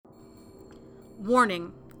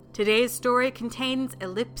Warning, today's story contains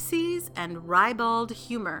ellipses and ribald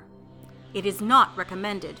humor. It is not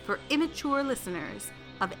recommended for immature listeners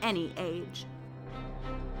of any age.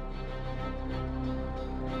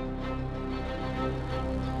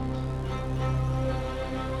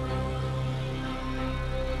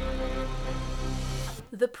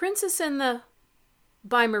 The Princess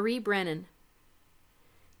by Marie Brennan.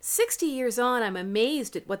 60 years on, I'm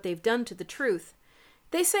amazed at what they've done to the truth.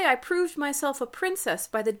 They say I proved myself a princess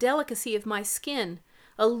by the delicacy of my skin,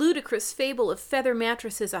 a ludicrous fable of feather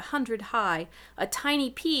mattresses 100 high, a tiny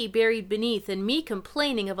pea buried beneath, and me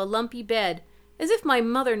complaining of a lumpy bed, as if my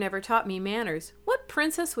mother never taught me manners. What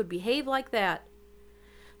princess would behave like that?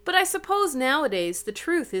 But I suppose nowadays the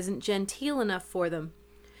truth isn't genteel enough for them.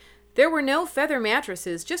 There were no feather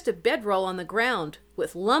mattresses, just a bedroll on the ground,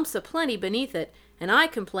 with lumps aplenty beneath it, and I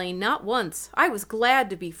complained not once. I was glad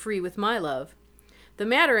to be free with my love. The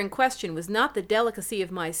matter in question was not the delicacy of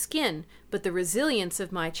my skin, but the resilience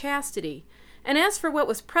of my chastity. And as for what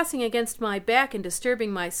was pressing against my back and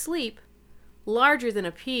disturbing my sleep, larger than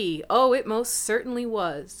a pea, oh, it most certainly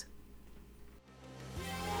was.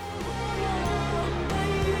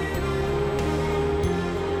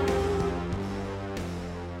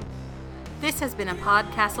 This has been a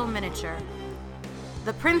PodCastle miniature.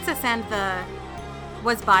 The Princess and the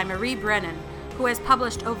was by Marie Brennan, who has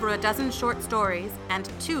published over a dozen short stories and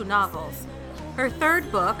 2 novels. Her third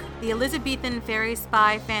book, the Elizabethan fairy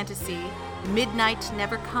spy fantasy Midnight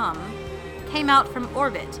Never Come, came out from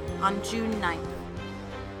Orbit on June 9th.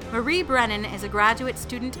 Marie Brennan is a graduate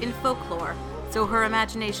student in folklore, so her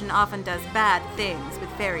imagination often does bad things with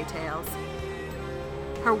fairy tales.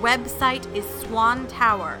 Her website is Swan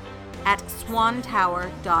Tower at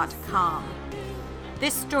swantower.com.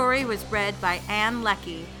 This story was read by Anne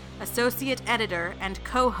Leckie, Associate Editor and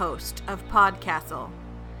co-host of PodCastle.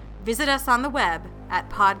 Visit us on the web at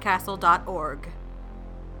podcastle.org.